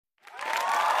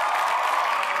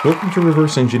Welcome to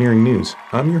Reverse Engineering News.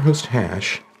 I'm your host,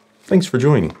 Hash. Thanks for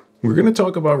joining. We're going to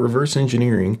talk about reverse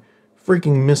engineering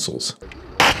freaking missiles.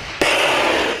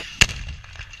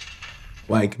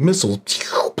 Like missiles.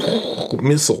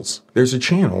 There's a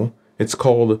channel. It's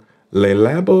called Le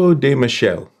Labo de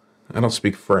Michel. I don't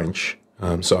speak French,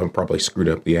 so I probably screwed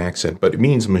up the accent, but it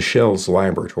means Michel's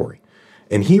laboratory.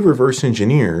 And he reverse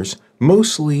engineers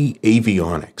mostly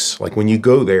avionics. Like when you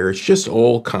go there, it's just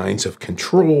all kinds of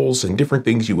controls and different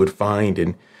things you would find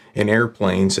in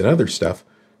airplanes and other stuff.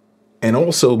 And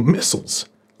also missiles,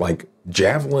 like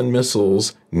Javelin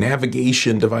missiles,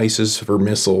 navigation devices for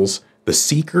missiles, the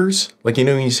seekers. Like, you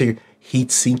know, when you say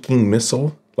heat-seeking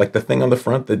missile, like the thing on the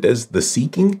front that does the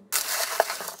seeking.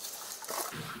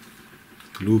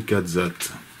 Look at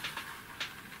that.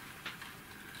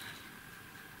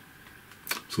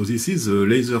 So this is a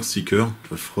laser seeker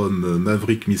from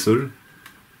Maverick Missile.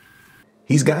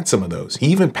 He's got some of those. He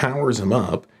even powers them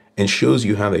up and shows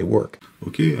you how they work.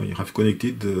 Okay, I have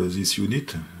connected this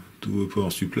unit to a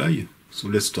power supply. So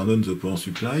let's turn on the power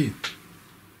supply.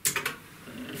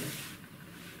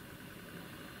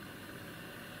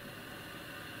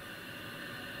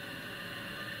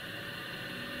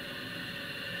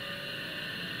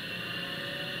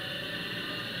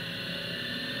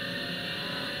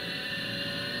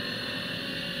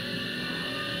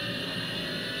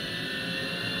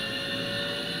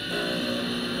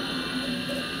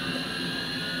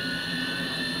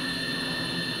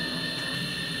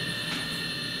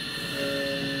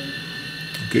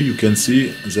 Okay, you can see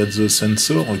that the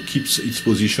sensor keeps its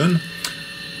position,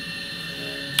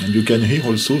 and you can hear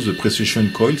also the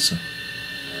precision coils.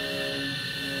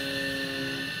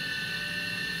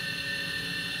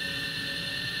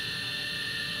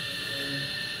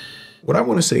 What I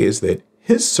want to say is that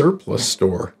his surplus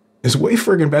store is way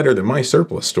friggin' better than my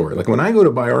surplus store. Like when I go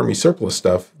to buy Army surplus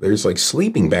stuff, there's like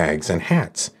sleeping bags and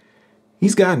hats.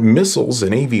 He's got missiles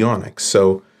and avionics.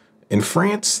 So in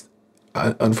France,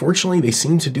 unfortunately, they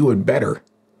seem to do it better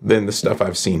than the stuff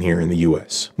I've seen here in the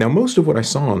US. Now, most of what I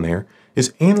saw on there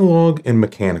is analog and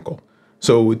mechanical.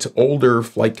 So it's older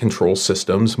flight control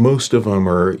systems. Most of them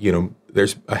are, you know,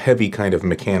 there's a heavy kind of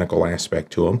mechanical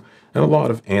aspect to them and a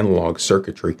lot of analog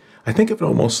circuitry. I think of it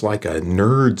almost like a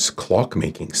nerd's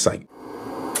clockmaking site.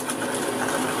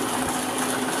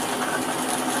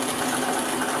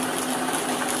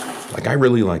 Like, I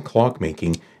really like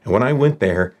clockmaking, and when I went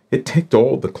there, it ticked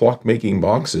all the clockmaking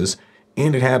boxes,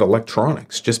 and it had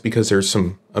electronics, just because there's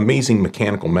some amazing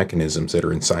mechanical mechanisms that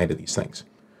are inside of these things.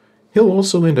 He'll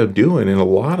also end up doing, in a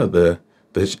lot of the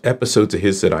episodes of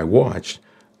his that I watched,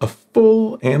 a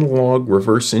full analog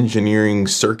reverse engineering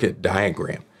circuit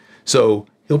diagram. So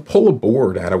he'll pull a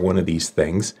board out of one of these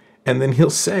things, and then he'll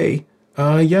say,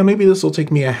 yeah, maybe this will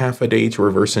take me a half a day to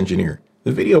reverse engineer.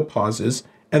 The video pauses,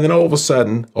 and then all of a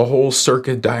sudden, a whole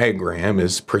circuit diagram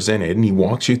is presented, and he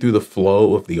walks you through the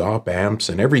flow of the op amps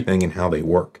and everything and how they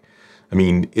work. I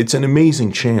mean, it's an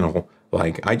amazing channel.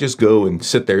 Like, I just go and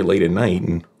sit there late at night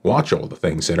and watch all the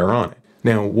things that are on it.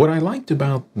 Now, what I liked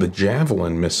about the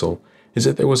Javelin missile is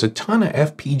that there was a ton of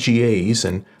FPGAs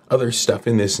and other stuff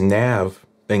in this nav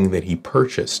thing that he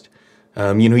purchased.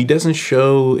 You know, he doesn't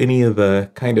show any of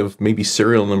the kind of maybe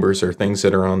serial numbers or things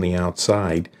that are on the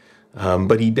outside.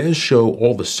 But he does show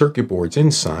all the circuit boards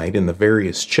inside and the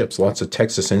various chips, lots of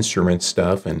Texas Instruments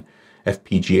stuff and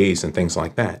FPGAs and things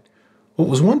like that. What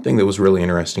was one thing that was really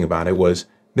interesting about it was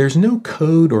there's no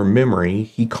code or memory,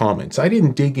 he comments. I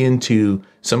didn't dig into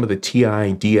some of the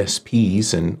TI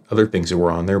DSPs and other things that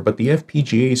were on there, but the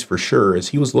FPGAs for sure, as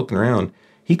he was looking around,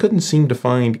 he couldn't seem to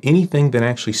find anything that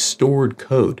actually stored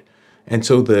code. And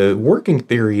so the working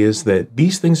theory is that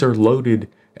these things are loaded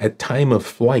at time of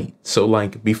flight. So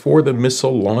like before the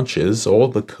missile launches, all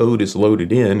the code is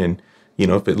loaded in, and, you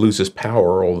know, if it loses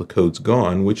power, all the code's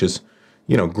gone, which is,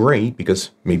 you know, great,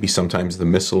 because maybe sometimes the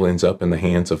missile ends up in the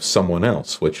hands of someone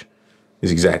else, which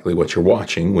is exactly what you're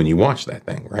watching when you watch that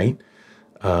thing, right?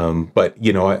 But,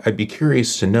 you know, I'd be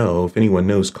curious to know, if anyone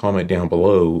knows, comment down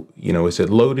below, you know, is it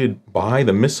loaded by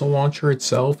the missile launcher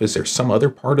itself? Is there some other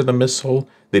part of the missile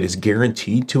that is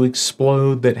guaranteed to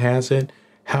explode that has it?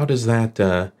 How does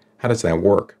that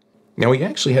work? Now, he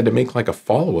actually had to make like a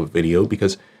follow-up video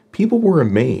because people were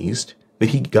amazed that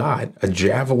he got a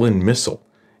Javelin missile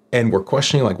and were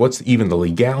questioning like what's even the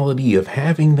legality of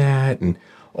having that and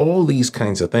all these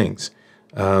kinds of things.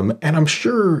 And I'm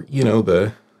sure, you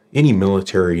know, any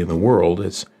military in the world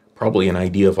is probably an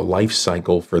idea of a life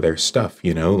cycle for their stuff,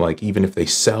 you know, like even if they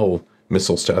sell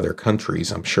missiles to other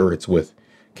countries, I'm sure it's with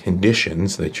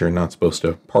conditions that you're not supposed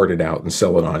to part it out and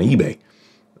sell it on eBay.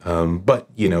 But,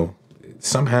 you know,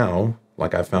 somehow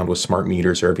like I found with smart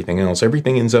meters or everything else.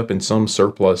 Everything ends up in some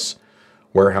surplus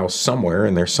warehouse somewhere,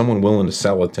 and there's someone willing to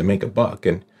sell it to make a buck.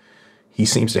 And he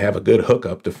seems to have a good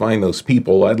hookup to find those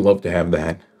people. I'd love to have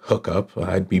that hookup.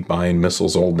 I'd be buying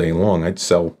missiles all day long. I'd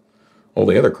sell all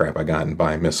the other crap I got and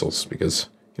buy missiles because,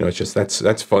 you know, it's just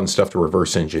that's fun stuff to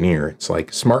reverse engineer. It's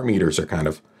like smart meters are kind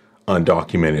of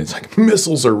undocumented. It's like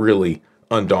missiles are really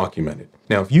undocumented.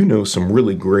 Now, if you know some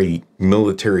really great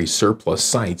military surplus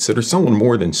sites that are selling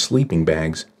more than sleeping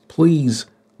bags, please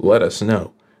let us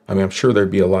know. I mean, I'm sure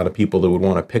there'd be a lot of people that would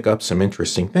want to pick up some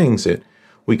interesting things that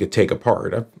we could take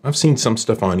apart. I've seen some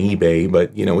stuff on eBay,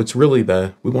 but, you know, it's really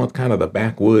we want kind of the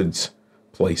backwoods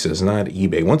places, not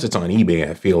eBay. Once it's on eBay,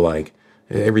 I feel like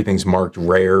everything's marked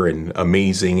rare and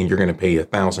amazing, and you're going to pay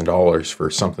 $1,000 for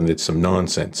something that's some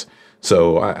nonsense.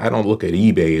 So I don't look at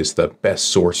eBay as the best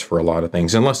source for a lot of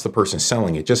things, unless the person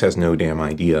selling it just has no damn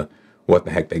idea what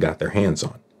the heck they got their hands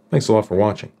on. Thanks a lot for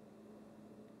watching.